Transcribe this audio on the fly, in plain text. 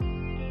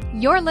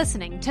You're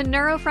listening to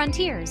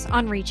NeuroFrontiers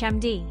on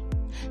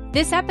ReachMD.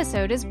 This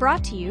episode is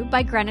brought to you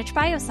by Greenwich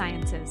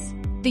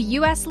Biosciences, the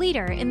U.S.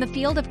 leader in the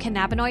field of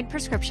cannabinoid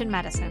prescription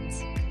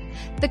medicines.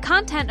 The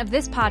content of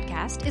this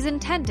podcast is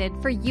intended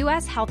for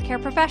U.S.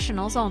 healthcare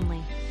professionals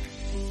only.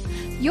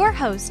 Your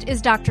host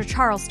is Dr.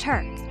 Charles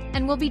Turck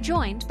and will be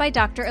joined by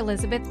Dr.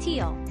 Elizabeth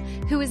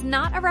Thiele, who is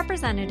not a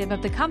representative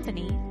of the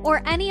company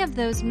or any of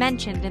those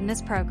mentioned in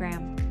this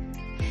program.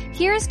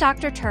 Here's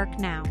Dr. Turck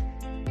now.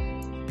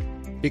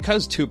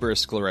 Because tuberous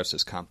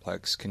sclerosis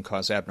complex can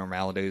cause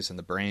abnormalities in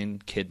the brain,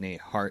 kidney,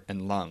 heart,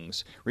 and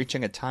lungs,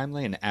 reaching a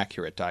timely and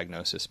accurate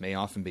diagnosis may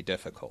often be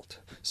difficult.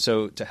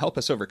 So, to help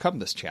us overcome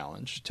this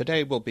challenge,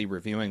 today we'll be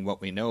reviewing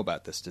what we know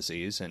about this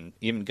disease and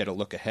even get a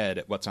look ahead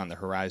at what's on the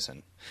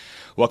horizon.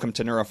 Welcome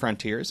to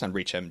NeuroFrontiers on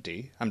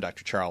ReachMD. I'm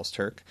Dr. Charles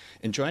Turck,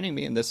 and joining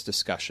me in this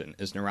discussion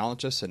is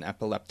neurologist and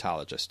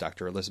epileptologist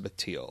Dr. Elizabeth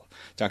Thiele.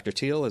 Dr.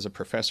 Thiele is a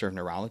professor of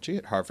neurology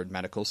at Harvard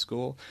Medical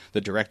School,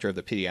 the director of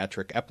the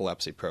Pediatric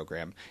Epilepsy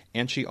Program,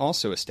 and she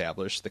also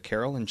established the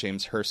Carol and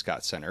James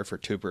Herscott Center for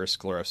Tuberous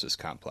Sclerosis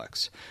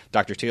Complex.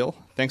 Dr. Thiele,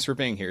 thanks for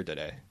being here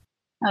today.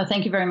 Oh,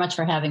 thank you very much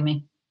for having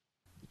me.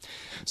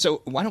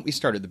 So why don't we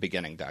start at the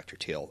beginning, Dr.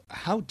 Thiele?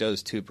 How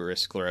does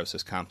tuberous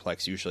sclerosis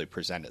complex usually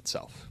present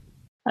itself?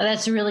 Oh,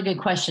 that's a really good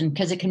question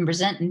because it can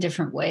present in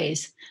different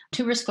ways.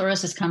 Tuberous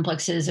sclerosis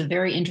complex is a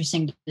very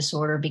interesting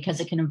disorder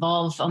because it can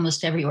involve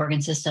almost every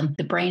organ system.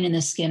 The brain and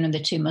the skin are the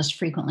two most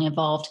frequently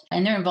involved,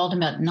 and they're involved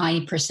in about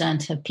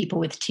 90% of people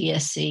with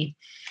TSC.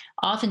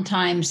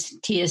 Oftentimes,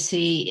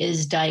 TSC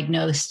is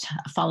diagnosed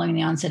following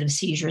the onset of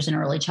seizures in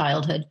early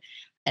childhood.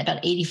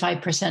 About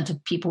 85%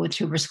 of people with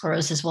tuberous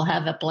sclerosis will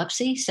have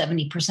epilepsy,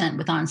 70%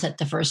 with onset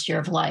the first year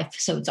of life.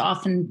 So it's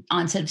often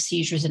onset of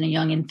seizures in a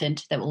young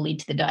infant that will lead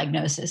to the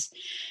diagnosis.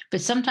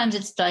 But sometimes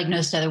it's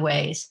diagnosed other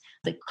ways.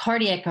 The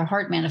cardiac or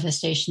heart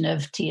manifestation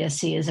of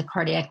TSC is a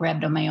cardiac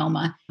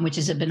rhabdomyoma, which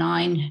is a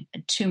benign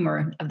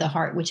tumor of the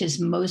heart, which is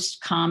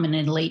most common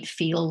in late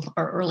fetal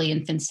or early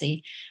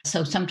infancy.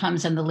 So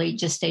sometimes in the late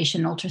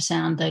gestation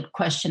ultrasound, the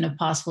question of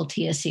possible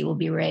TSC will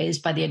be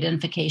raised by the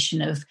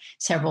identification of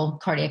several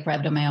cardiac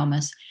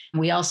rhabdomyomas.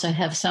 We also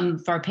have some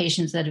of our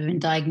patients that have been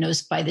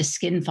diagnosed by the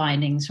skin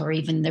findings or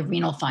even the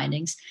renal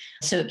findings.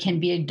 So it can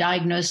be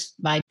diagnosed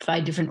by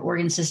different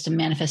organ system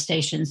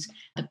manifestations,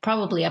 but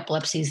probably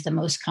epilepsy is the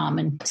most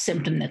common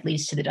symptom that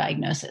leads to the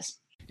diagnosis.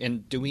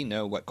 And do we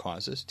know what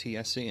causes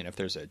TSC and if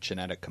there's a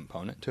genetic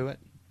component to it?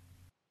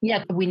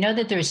 Yeah, we know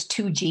that there's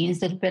two genes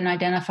that have been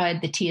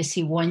identified, the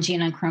TSC1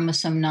 gene on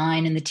chromosome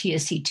 9 and the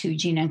TSC2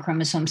 gene on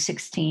chromosome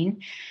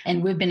 16.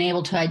 And we've been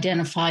able to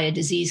identify a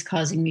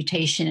disease-causing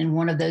mutation in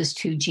one of those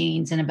two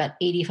genes in about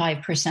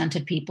 85%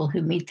 of people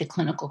who meet the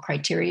clinical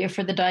criteria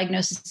for the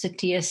diagnosis of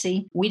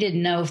TSC. We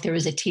didn't know if there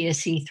was a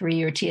TSC3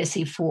 or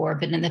TSC4,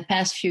 but in the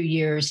past few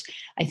years,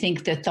 I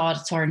think the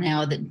thoughts are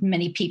now that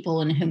many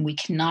people in whom we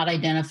cannot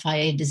identify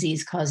a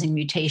disease-causing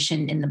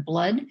mutation in the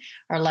blood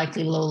are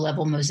likely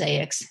low-level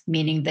mosaics,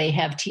 meaning they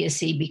have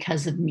TSC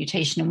because of the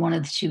mutation in one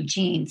of the two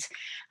genes,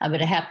 but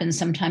it happens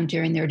sometime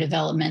during their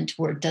development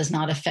where it does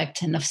not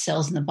affect enough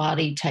cells in the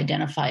body to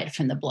identify it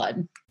from the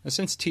blood.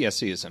 Since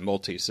TSC is a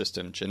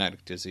multi-system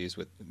genetic disease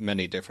with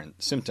many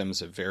different symptoms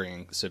of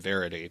varying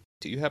severity,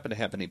 do you happen to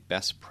have any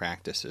best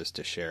practices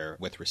to share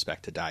with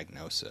respect to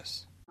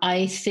diagnosis?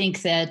 I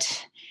think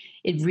that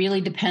it really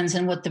depends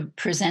on what the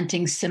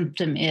presenting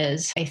symptom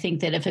is. I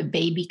think that if a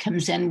baby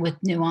comes in with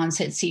new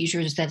onset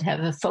seizures that have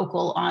a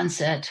focal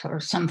onset or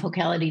some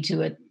focality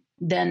to it,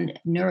 then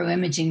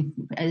neuroimaging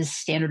is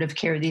standard of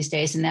care these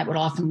days, and that would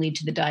often lead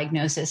to the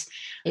diagnosis.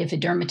 If a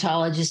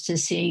dermatologist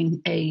is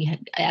seeing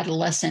an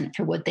adolescent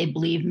for what they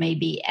believe may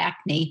be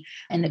acne,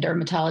 and the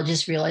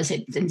dermatologist realizes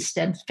it's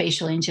instead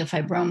facial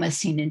angiofibroma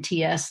seen in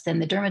TS, then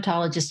the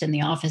dermatologist in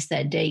the office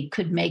that day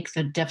could make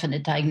the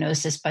definite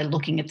diagnosis by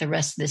looking at the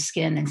rest of the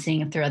skin and seeing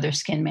if there are other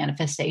skin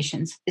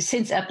manifestations.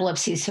 Since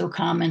epilepsy is so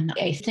common,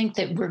 I think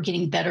that we're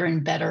getting better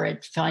and better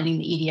at finding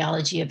the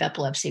etiology of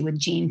epilepsy with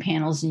gene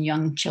panels in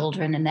young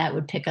children, and that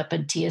would pick up a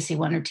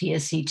TSC1 or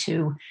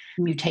TSC2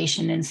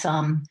 mutation in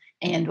some,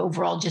 and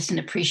overall just an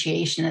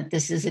appreciation that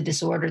this is a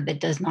disorder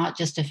that does not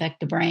just affect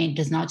the brain,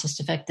 does not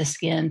just affect the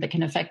skin, but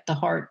can affect the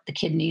heart, the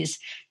kidneys,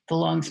 the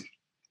lungs.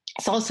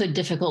 It's also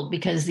difficult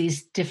because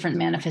these different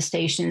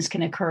manifestations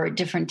can occur at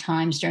different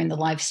times during the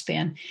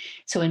lifespan.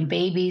 So in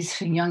babies,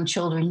 in young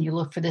children, you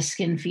look for the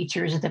skin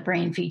features, the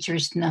brain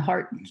features, and the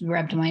heart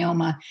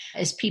rhabdomyoma.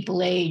 As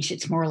people age,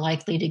 it's more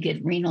likely to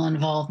get renal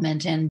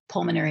involvement and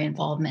pulmonary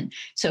involvement.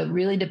 So it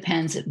really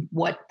depends at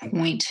what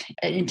point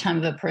in time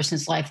of a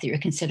person's life that you're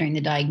considering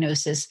the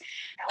diagnosis,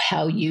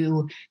 how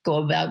you go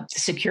about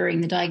securing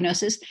the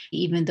diagnosis.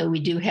 Even though we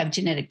do have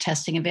genetic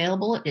testing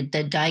available,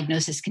 the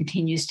diagnosis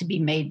continues to be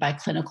made by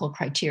clinical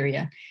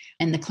criteria.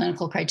 And the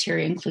clinical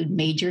criteria include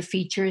major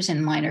features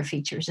and minor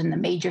features. And the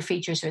major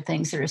features are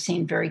things that are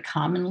seen very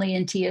commonly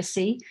in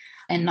TSC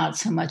and not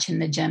so much in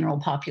the general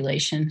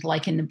population,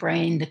 like in the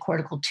brain, the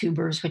cortical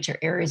tubers, which are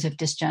areas of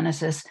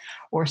dysgenesis,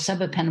 or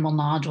subependymal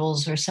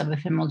nodules or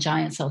subependymal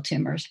giant cell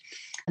tumors.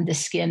 the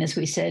skin, as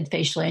we said,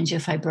 facial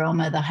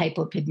angiofibroma, the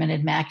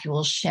hypopigmented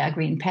macules,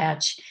 shagreen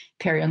patch,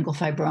 periungual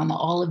fibroma,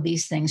 all of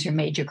these things are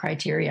major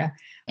criteria.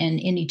 And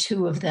any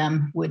two of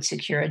them would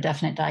secure a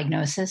definite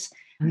diagnosis.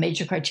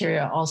 Major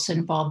criteria also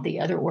involve the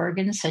other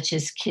organs, such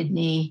as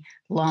kidney,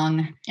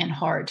 lung, and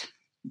heart,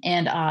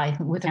 and eye,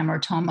 with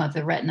hamartoma of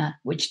the retina,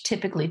 which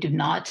typically do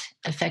not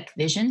affect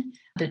vision,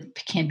 but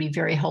can be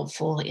very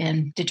helpful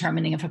in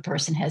determining if a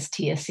person has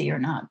TSC or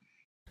not.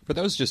 For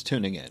those just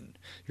tuning in,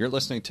 you're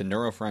listening to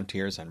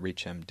Neurofrontiers on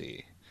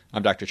ReachMD.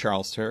 I'm Dr.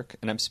 Charles Turck,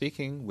 and I'm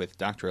speaking with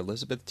Dr.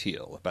 Elizabeth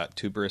Thiele about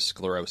tuberous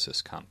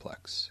sclerosis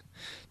complex.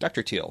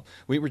 Dr. Thiele,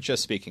 we were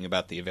just speaking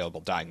about the available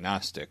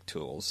diagnostic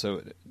tools,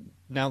 so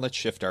now let's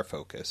shift our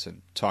focus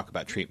and talk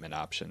about treatment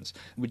options.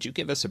 Would you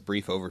give us a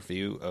brief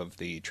overview of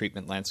the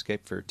treatment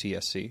landscape for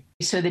TSC?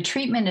 So the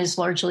treatment is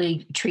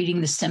largely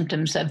treating the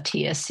symptoms of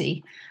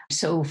TSC.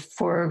 So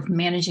for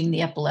managing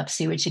the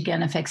epilepsy, which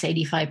again affects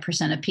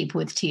 85% of people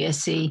with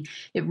TSC,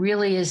 it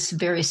really is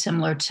very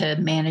similar to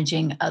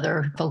managing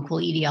other focal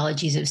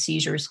etiologies of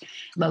seizures.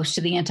 Most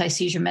of the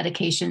anti-seizure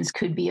medications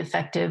could be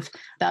effective.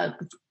 About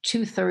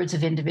 2/3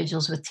 of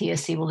individuals with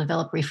TSC will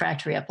develop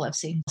refractory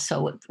epilepsy.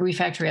 So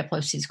refractory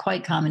epilepsy is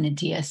quite common in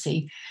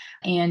TSC,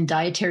 and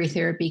dietary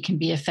therapy can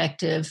be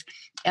effective.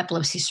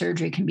 Epilepsy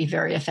surgery can be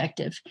very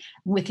effective.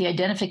 With the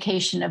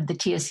identification of the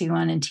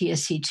TSC1 and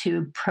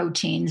TSC2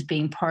 proteins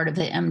being part of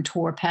the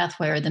mTOR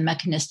pathway, or the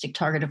mechanistic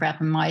target of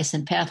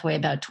rapamycin pathway,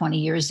 about 20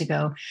 years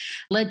ago,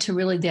 led to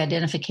really the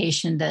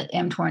identification that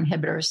mTOR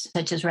inhibitors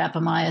such as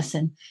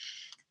rapamycin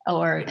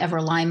or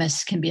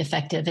everolimus can be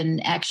effective.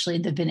 And actually,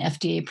 they've been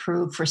FDA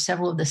approved for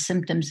several of the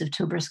symptoms of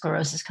tuberous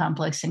sclerosis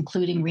complex,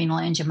 including renal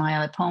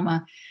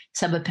angiomyolipoma,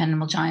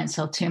 subependymal giant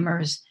cell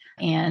tumors,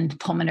 and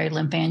pulmonary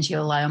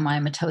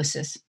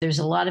lymphangioliomyomatosis. There's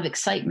a lot of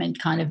excitement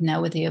kind of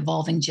now with the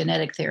evolving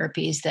genetic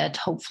therapies that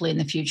hopefully in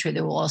the future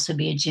there will also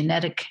be a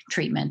genetic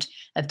treatment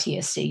of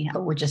TSC,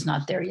 but we're just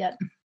not there yet.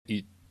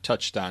 You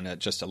touched on it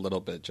just a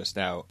little bit just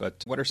now,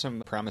 but what are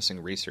some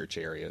promising research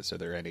areas? Are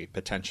there any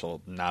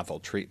potential novel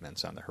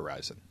treatments on the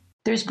horizon?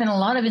 There's been a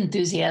lot of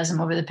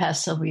enthusiasm over the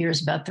past several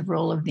years about the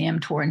role of the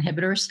mTOR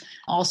inhibitors.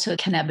 Also,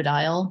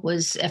 cannabidiol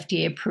was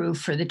FDA approved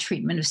for the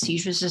treatment of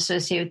seizures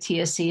associated with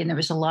TSC, and there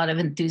was a lot of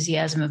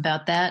enthusiasm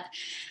about that.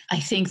 I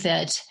think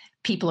that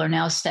people are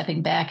now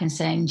stepping back and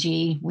saying,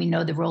 gee, we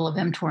know the role of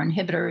mTOR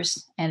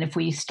inhibitors, and if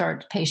we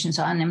start patients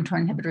on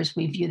mTOR inhibitors,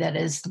 we view that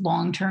as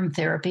long-term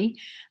therapy.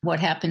 What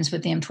happens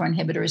with the mTOR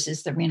inhibitors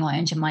is the renal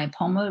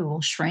angiomyopoma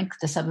will shrink,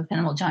 the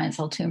subependymal giant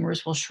cell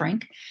tumors will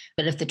shrink,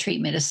 but if the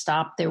treatment is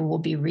stopped, there will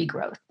be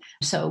regrowth.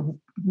 So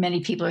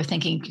many people are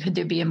thinking, could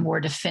there be a more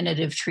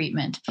definitive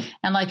treatment?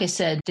 And like I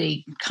said,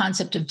 the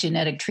concept of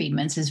genetic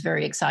treatments is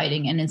very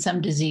exciting. And in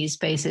some disease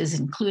spaces,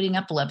 including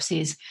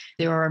epilepsies,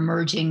 there are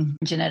emerging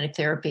genetic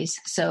therapies.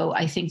 So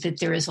I think that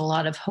there is a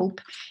lot of hope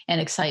and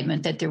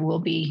excitement that there will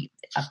be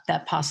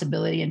that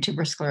possibility in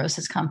tuberous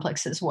sclerosis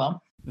complex as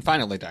well. And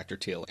finally, Dr.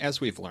 Thiele, as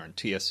we've learned,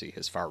 TSC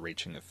has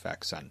far-reaching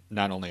effects on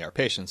not only our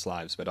patients'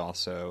 lives, but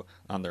also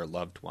on their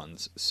loved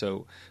ones.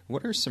 So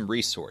what are some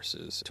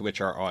resources to which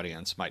our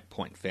audience might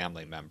point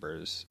family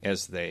members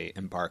as they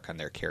embark on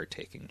their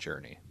caretaking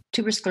journey?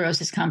 Tuberous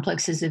sclerosis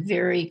complex is a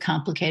very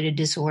complicated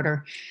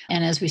disorder.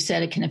 And as we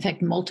said, it can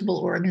affect multiple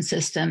organ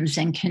systems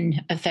and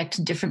can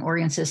affect different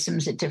organ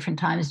systems at different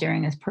times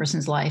during a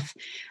person's life.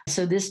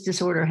 So this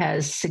disorder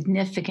has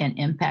significant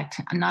impact,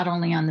 not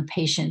only on the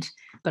patient,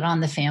 but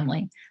on the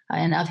family.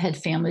 And I've had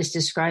families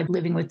describe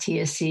living with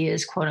TSC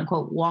as, quote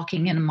unquote,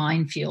 walking in a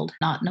minefield,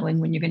 not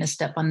knowing when you're going to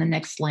step on the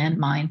next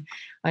landmine.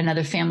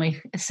 Another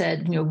family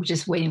said,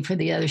 just waiting for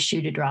the other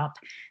shoe to drop.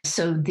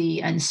 So the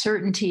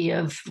uncertainty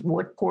of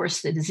what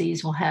course the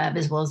disease will have,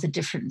 as well as the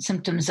different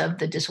symptoms of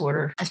the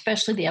disorder,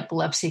 especially the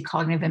epilepsy,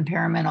 cognitive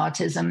impairment,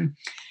 autism,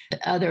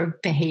 other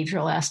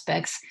behavioral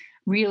aspects,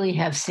 really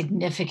have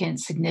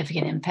significant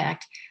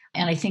impact.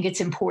 And I think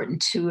it's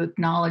important to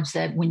acknowledge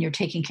that when you're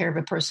taking care of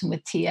a person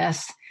with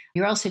TS,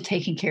 you're also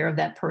taking care of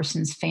that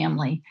person's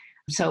family.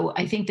 So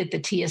I think that the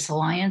TS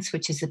Alliance,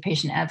 which is the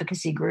patient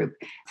advocacy group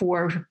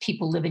for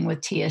people living with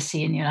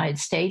TSC in the United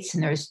States,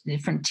 and there's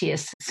different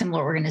TS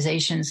similar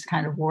organizations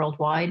kind of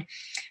worldwide,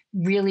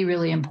 really,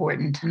 really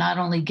important. Not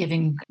only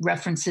giving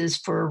references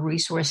for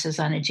resources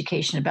on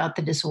education about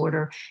the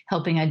disorder,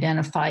 helping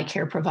identify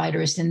care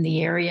providers in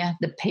the area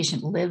the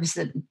patient lives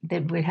that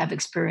would have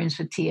experience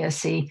with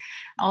TSC,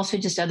 also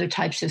just other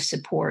types of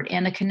support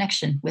and a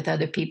connection with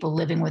other people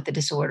living with the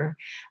disorder.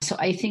 So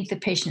I think the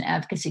patient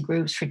advocacy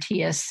groups for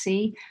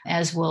TSC,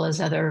 as well as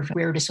other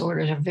rare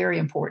disorders, are very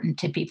important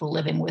to people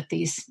living with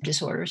these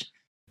disorders.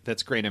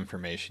 That's great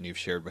information you've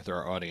shared with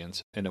our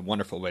audience and a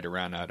wonderful way to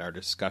round out our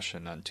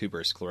discussion on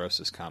tuberous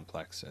sclerosis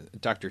complex.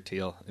 Dr.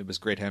 Thiele, it was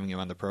great having you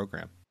on the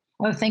program.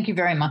 Well, thank you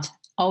very much.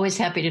 Always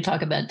happy to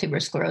talk about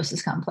tuberous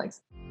sclerosis complex.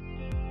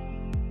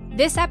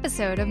 This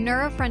episode of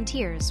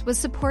Neurofrontiers was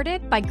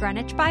supported by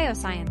Greenwich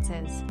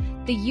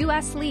Biosciences, the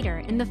U.S. leader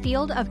in the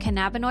field of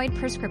cannabinoid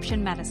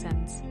prescription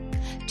medicines.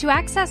 To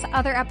access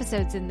other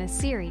episodes in this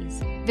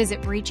series,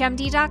 visit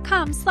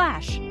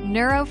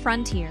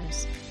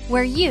reachmd.com/neurofrontiers,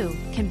 where you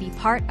can be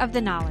part of the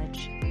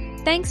knowledge.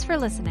 Thanks for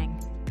listening.